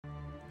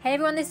Hey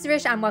everyone, this is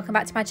Rish and welcome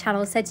back to my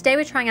channel. So today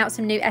we're trying out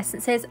some new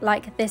essences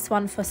like this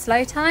one for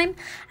slow time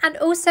and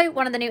also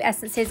one of the new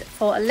essences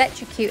for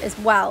electrocute as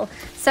well.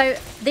 So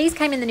these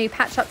came in the new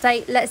patch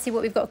update. Let's see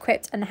what we've got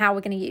equipped and how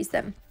we're going to use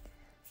them.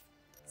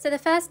 So the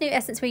first new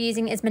essence we're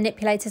using is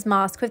Manipulators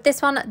Mask. With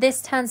this one,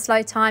 this turns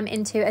slow time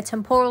into a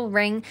temporal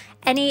ring.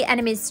 Any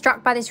enemies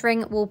struck by this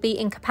ring will be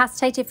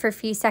incapacitated for a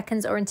few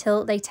seconds or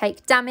until they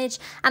take damage,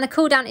 and the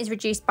cooldown is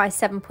reduced by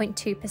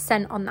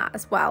 7.2% on that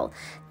as well.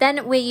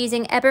 Then we're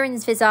using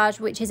Eberin's Visage,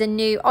 which is a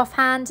new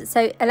offhand.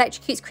 So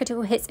electrocutes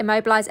critical hits,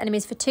 immobilize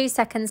enemies for 2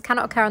 seconds,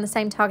 cannot occur on the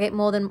same target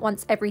more than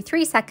once every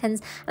 3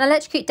 seconds, and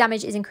electrocute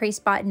damage is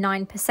increased by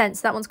 9%.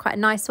 So that one's quite a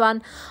nice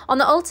one. On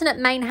the alternate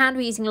main hand,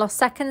 we're using Lost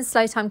Seconds.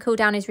 Slow time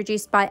cooldown is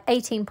reduced by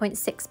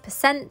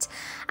 18.6%.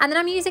 And then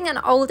I'm using an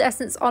old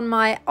essence on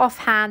my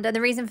offhand, and the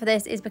reason for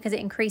this is because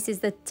it increases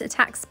the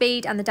attack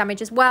speed and the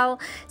damage as well.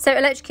 So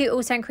electrocute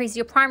also increases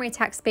your primary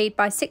attack speed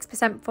by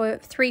 6% for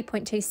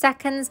 3.2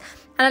 seconds,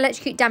 and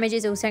electrocute damage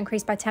is also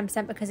increased by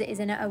 10% because it is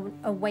in an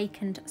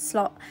awakened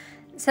slot.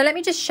 So let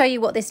me just show you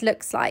what this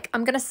looks like.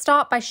 I'm going to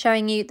start by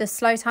showing you the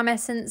slow time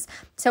essence.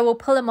 So we'll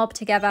pull a mob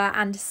together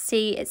and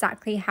see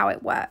exactly how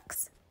it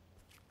works.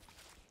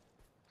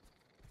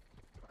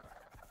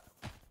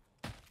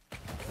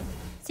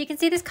 So you can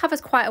see this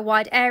covers quite a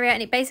wide area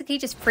and it basically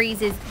just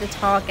freezes the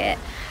target.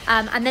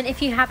 And then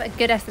if you have a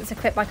good essence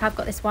equipped, like I've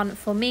got this one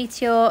for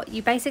Meteor,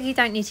 you basically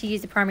don't need to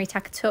use the primary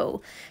attack at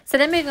all. So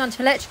then moving on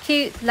to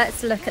electrocute,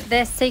 let's look at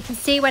this. So you can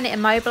see when it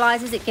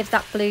immobilizes, it gives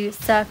that blue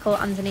circle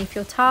underneath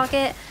your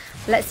target.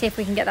 Let's see if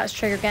we can get that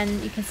trigger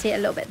again. You can see it a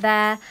little bit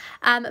there.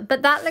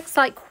 But that looks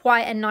like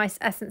quite a nice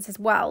essence as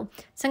well.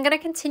 So I'm going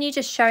to continue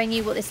just showing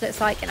you what this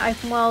looks like in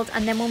open world,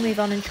 and then we'll move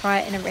on and try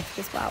it in a rift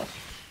as well.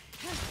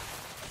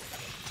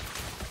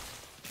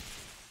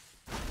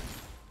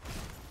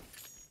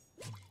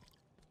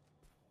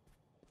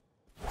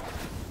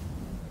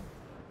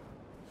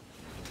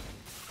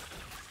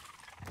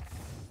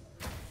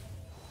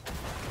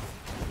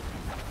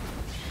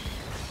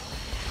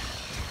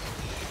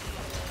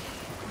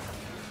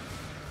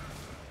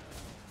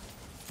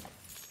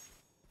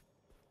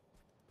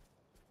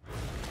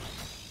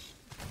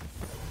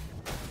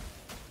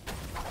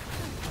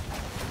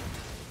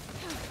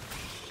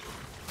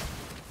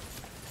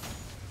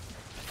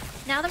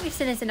 Now that we've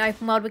seen this in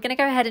open world, we're going to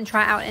go ahead and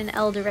try it out in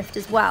Elder Rift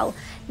as well.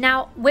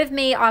 Now, with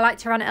me, I like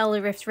to run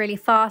Elder Rift really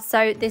fast,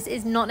 so this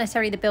is not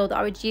necessarily the build that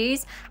I would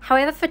use.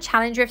 However, for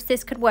challenge rifts,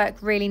 this could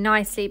work really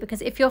nicely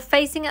because if you're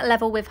facing a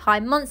level with high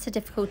monster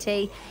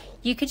difficulty,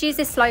 you could use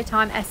this slow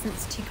time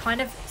essence to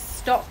kind of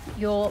stop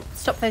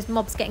those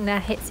mobs getting their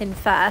hits in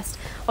first.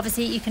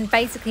 Obviously, you can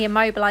basically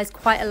immobilize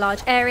quite a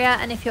large area,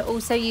 and if you're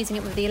also using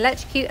it with the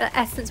electrocute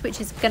essence, which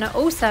is going to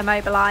also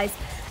immobilize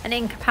and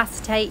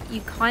incapacitate,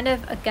 you kind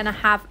of are going to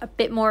have a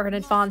bit more of an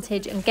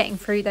advantage in getting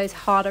through those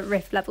harder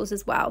rift levels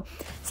as well.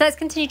 So let's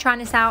continue trying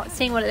this out,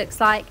 seeing what it looks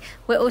like.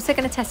 We're also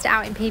going to test it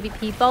out in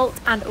PvP Vault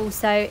and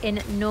also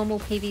in normal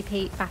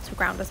PvP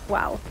Battleground as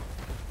well.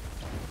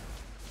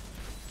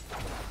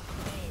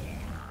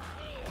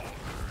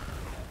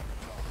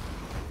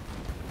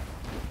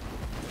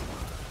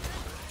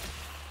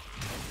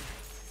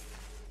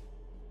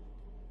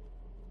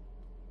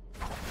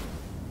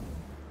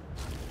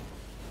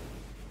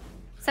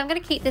 So I'm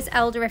going to keep this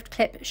Elder Rift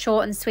clip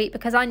short and sweet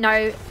because I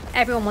know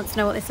everyone wants to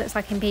know what this looks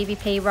like in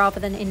PvP rather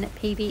than in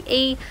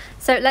PvE.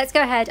 So let's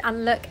go ahead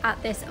and look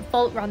at this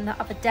vault run the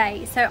other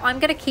day. So I'm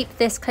going to keep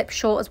this clip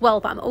short as well,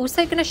 but I'm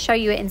also going to show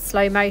you it in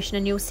slow motion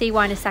and you'll see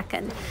why in a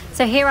second.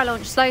 So here I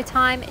launched slow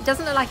time. It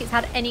doesn't look like it's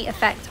had any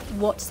effect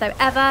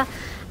whatsoever.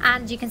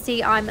 And you can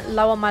see I'm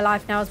low on my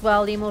life now as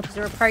well. The Immortals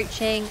are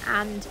approaching,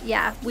 and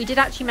yeah, we did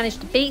actually manage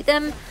to beat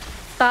them.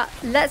 But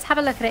let's have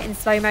a look at it in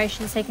slow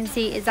motion so you can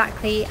see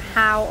exactly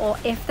how or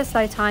if the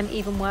slow time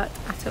even worked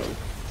at all.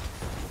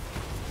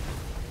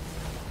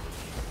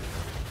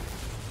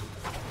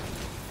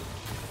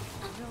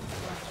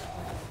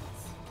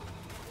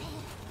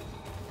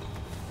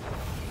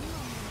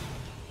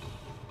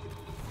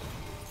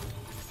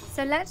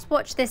 So let's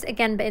watch this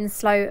again but in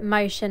slow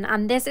motion,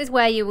 and this is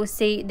where you will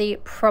see the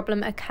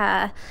problem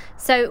occur.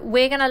 So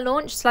we're going to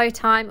launch slow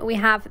time. We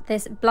have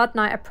this Blood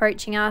Knight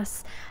approaching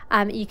us.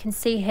 You can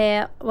see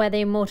here where the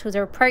Immortals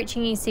are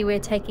approaching. You see we're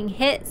taking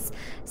hits.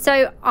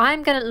 So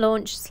I'm going to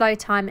launch slow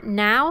time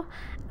now,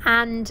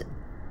 and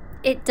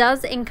it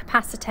does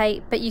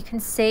incapacitate, but you can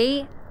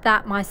see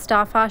that my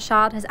Starfire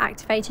Shard has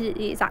activated at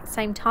the exact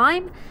same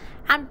time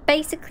and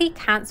basically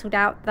cancelled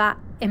out that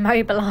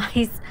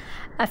immobilize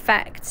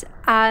effect.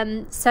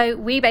 So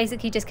we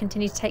basically just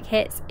continued to take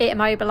hits. It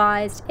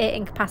immobilized, it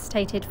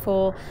incapacitated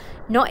for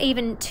not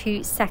even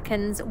 2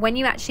 seconds. When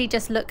you actually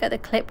just look at the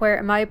clip where it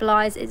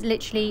immobilized, it's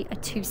literally a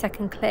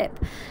 2-second clip.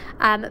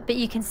 But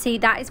you can see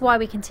that is why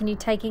we continued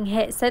taking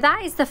hits. So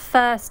that is the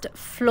first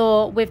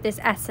flaw with this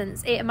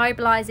essence. It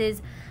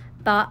immobilizes,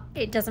 but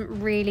it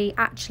doesn't really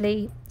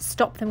actually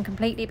stop them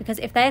completely, because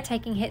if they're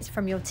taking hits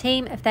from your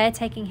team, if they're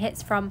taking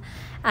hits from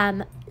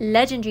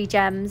legendary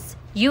gems,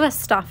 you are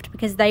stuffed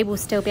because they will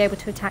still be able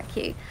to attack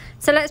you.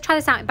 So let's try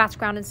this out in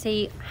Battleground and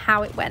see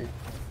how it went.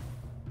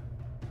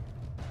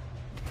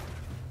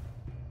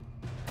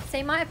 So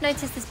you might have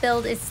noticed this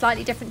build is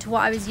slightly different to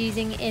what I was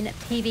using in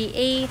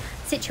PVE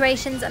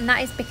situations, and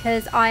that is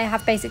because I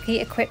have basically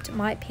equipped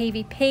my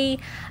PvP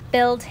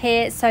build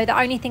here. So the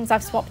only things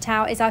I've swapped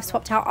out is I've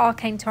swapped out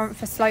Arcane Torrent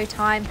for slow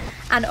time,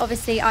 and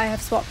obviously I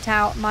have swapped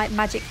out my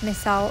Magic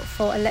Missile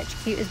for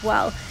Electrocute as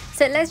well.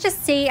 So let's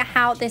just see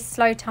how this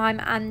slow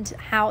time and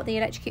how the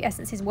Electrocute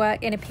essences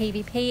work in a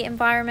PvP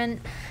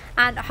environment,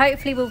 and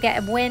hopefully we'll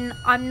get a win.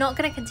 I'm not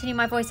going to continue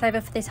my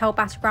voiceover for this whole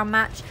Battleground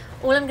match.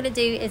 All I'm going to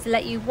do is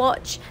let you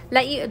watch,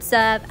 let you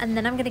observe, and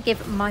then I'm going to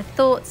give my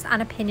thoughts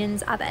and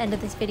opinions at the end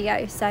of this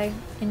video, so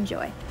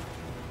enjoy.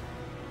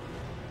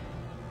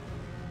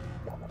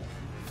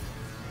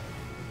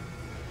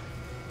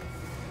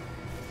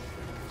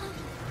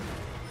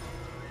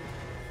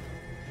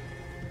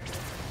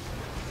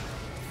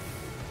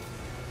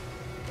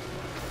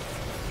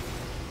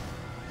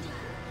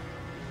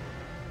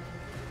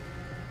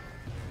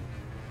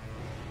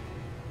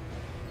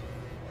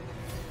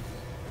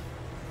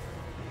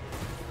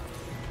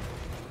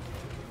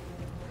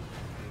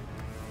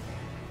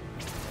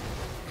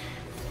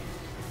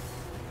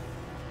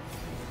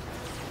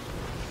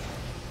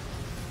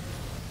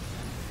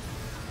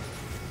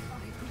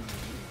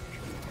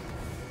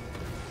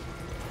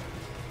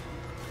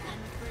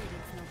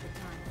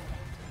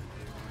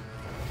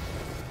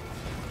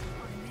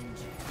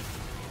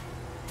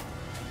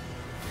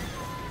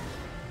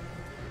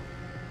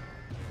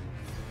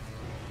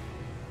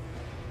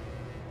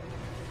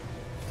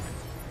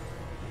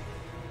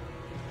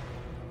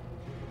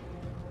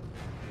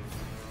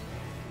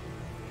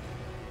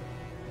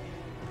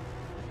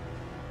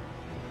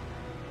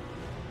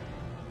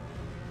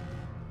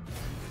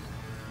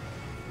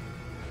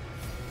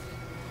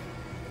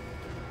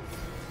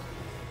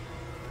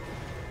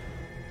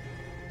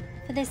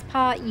 For this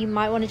part, you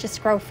might want to just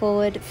scroll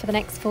forward for the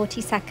next 40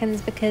 seconds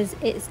because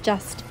it's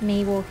just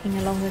me walking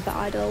along with the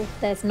idol.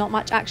 There's not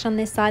much action on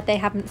this side. They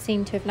haven't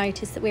seemed to have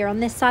noticed that we're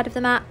on this side of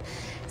the map.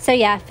 So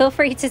yeah, feel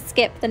free to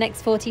skip the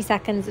next 40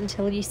 seconds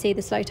until you see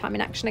the slow time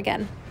in action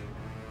again.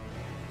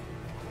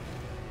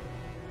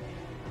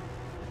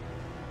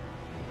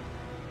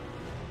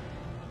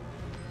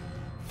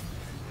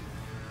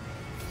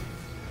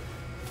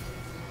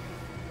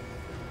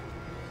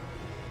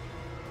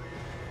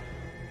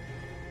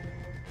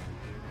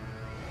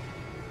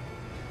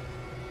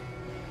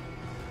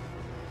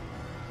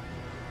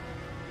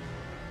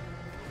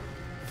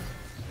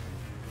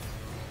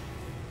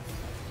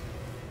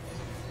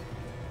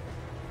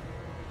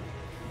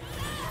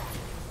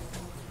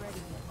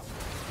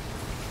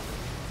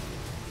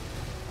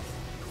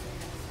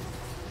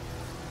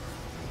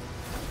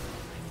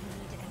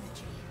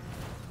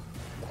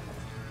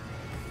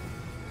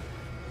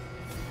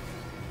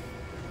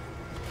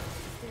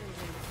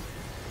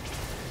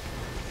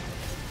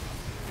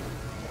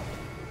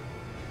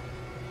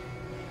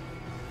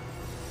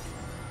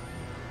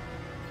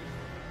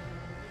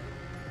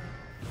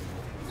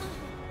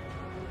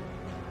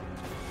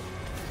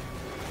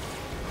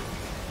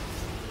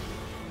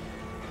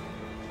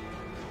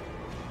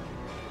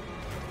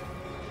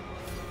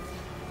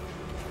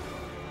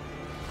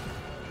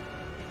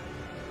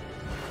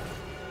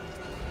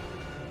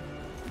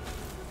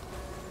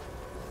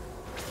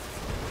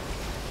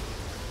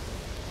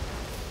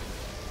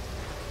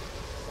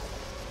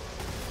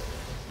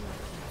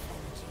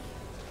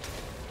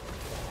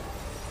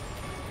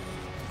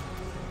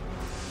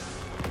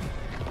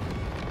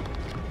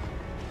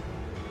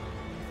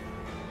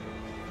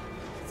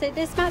 So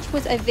this match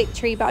was a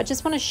victory, but I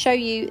just want to show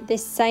you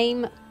this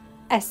same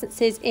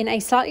essences in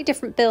a slightly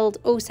different build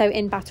also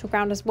in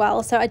Battleground as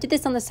well. So I did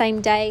this on the same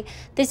day.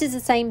 This is the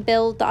same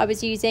build that I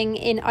was using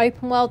in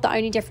open world. The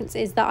only difference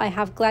is that I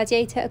have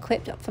Gladiator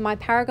equipped for my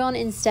Paragon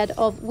instead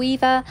of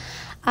Weaver.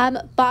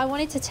 But I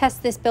wanted to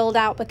test this build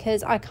out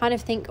because I kind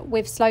of think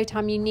with slow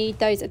time you need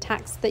those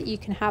attacks that you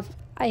can have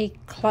a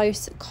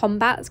close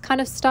combat kind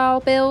of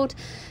style build.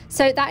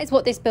 So that is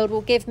what this build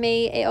will give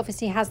me. It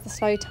obviously has the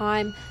slow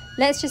time.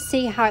 Let's just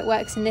see how it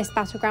works in this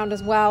Battleground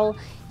as well.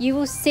 You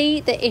will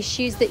see the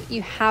issues that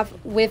you have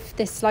with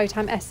this slow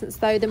time essence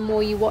though the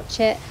more you watch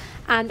it,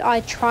 and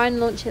I try and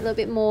launch it a little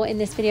bit more in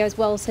this video as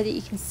well so that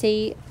you can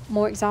see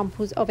more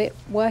examples of it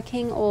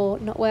working or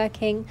not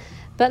working.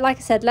 But like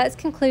I said, let's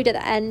conclude at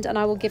the end and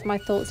I will give my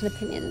thoughts and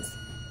opinions.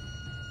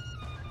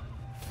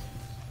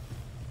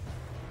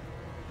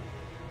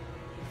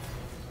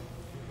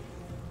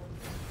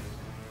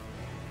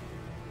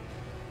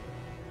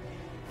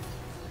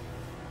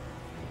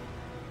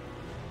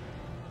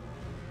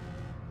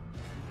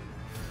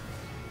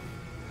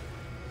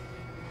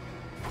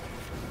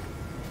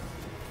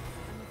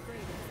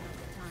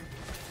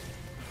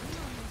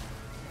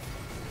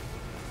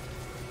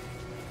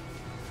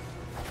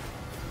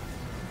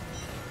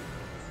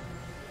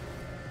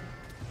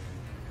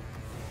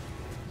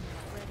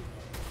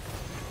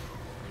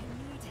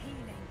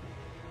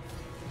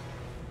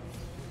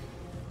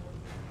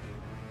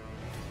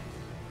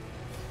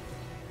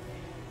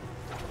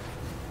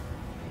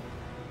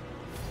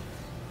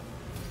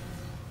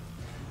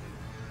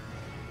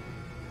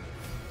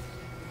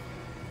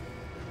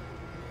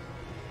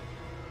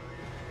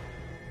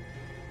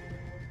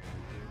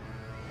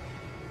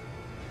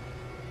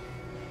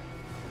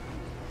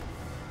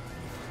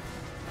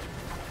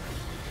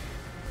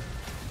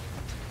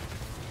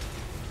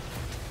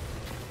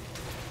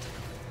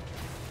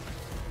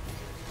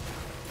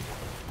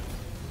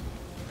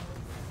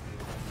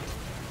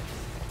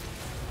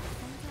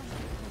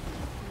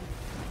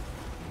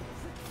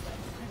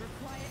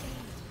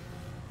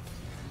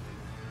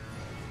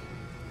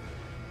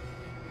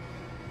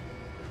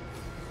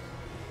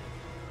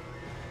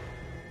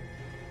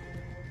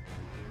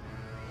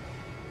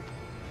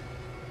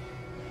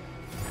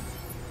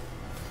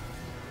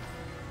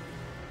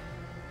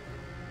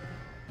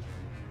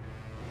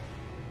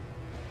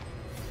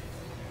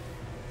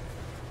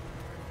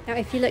 Now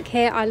if you look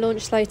here, I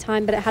launched slow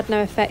time, but it had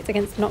no effect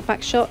against the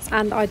knockback shots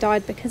and I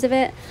died because of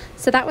it.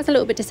 So that was a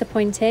little bit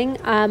disappointing.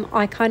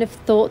 I kind of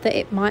thought that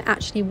it might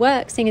actually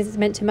work, seeing as it's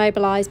meant to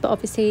mobilise, but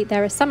obviously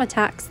there are some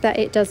attacks that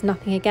it does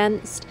nothing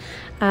against.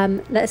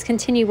 Let's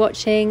continue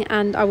watching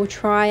and I will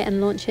try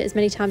and launch it as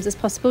many times as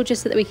possible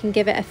just so that we can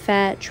give it a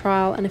fair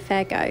trial and a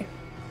fair go.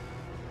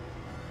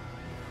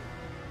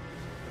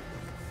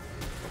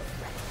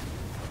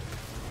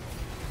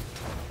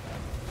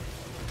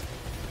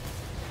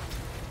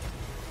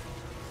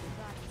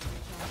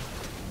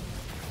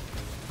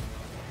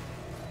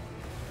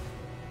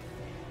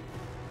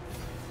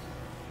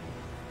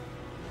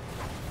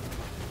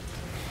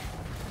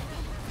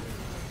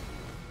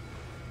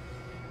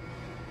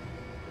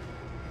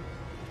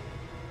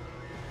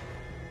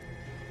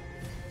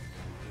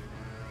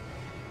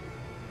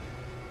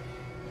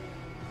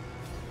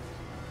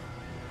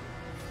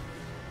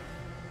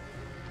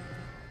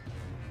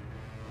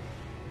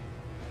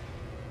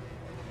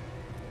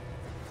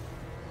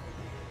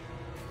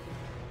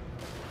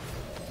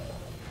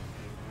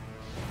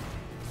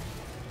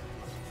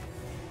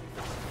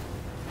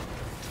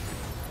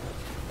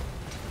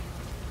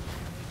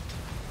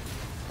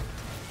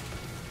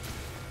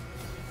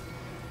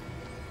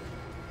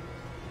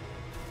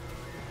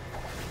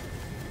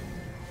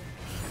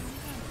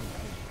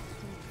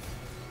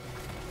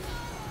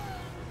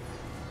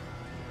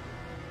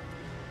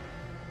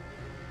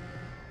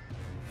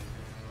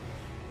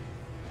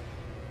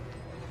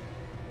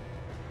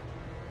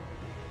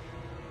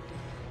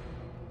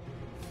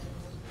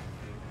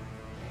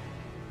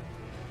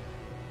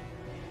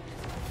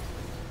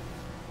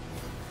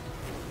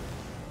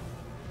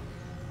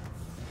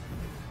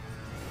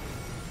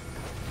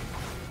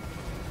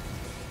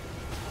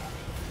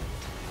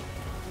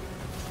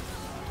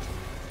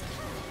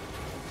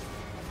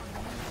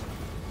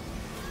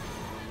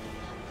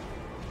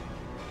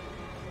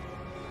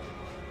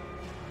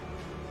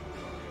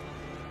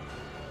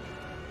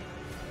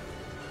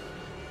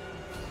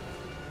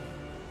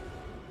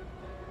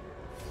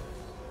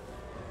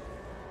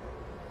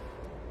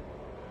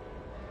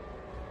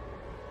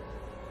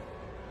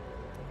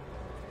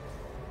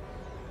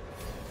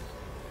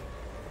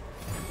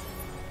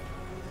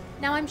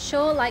 Now I'm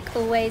sure, like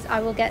always,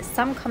 I will get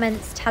some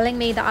comments telling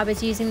me that I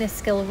was using this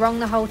skill wrong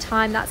the whole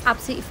time. That's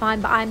absolutely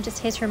fine, but I'm just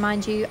here to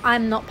remind you,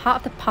 I'm not part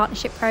of the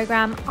partnership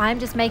program. I'm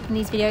just making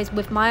these videos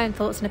with my own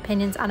thoughts and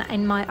opinions and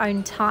in my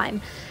own time.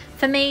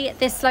 For me,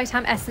 this slow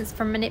time essence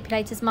from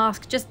Manipulator's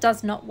mask just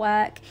does not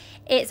work.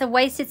 It's a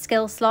wasted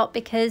skill slot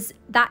because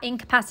that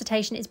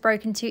incapacitation is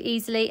broken too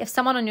easily. If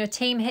someone on your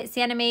team hits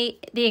the enemy,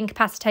 the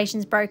incapacitation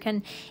is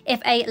broken.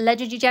 If a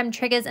legendary gem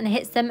triggers and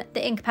hits them,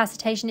 the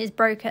incapacitation is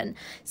broken.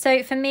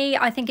 So for me,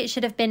 I think it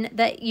should have been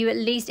that you at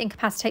least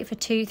incapacitate for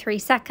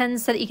 2-3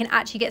 seconds so that you can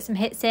actually get some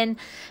hits in.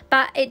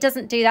 But it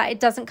doesn't do that. It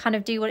doesn't kind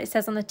of do what it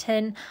says on the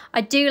tin.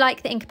 I do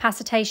like the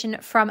incapacitation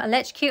from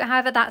Electrocute.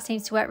 However, that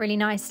seems to work really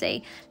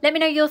nicely. Let me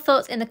know your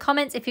thoughts in the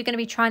comments if you're going to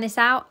be trying this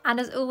out. And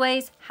as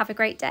always, have a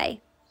great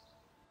day.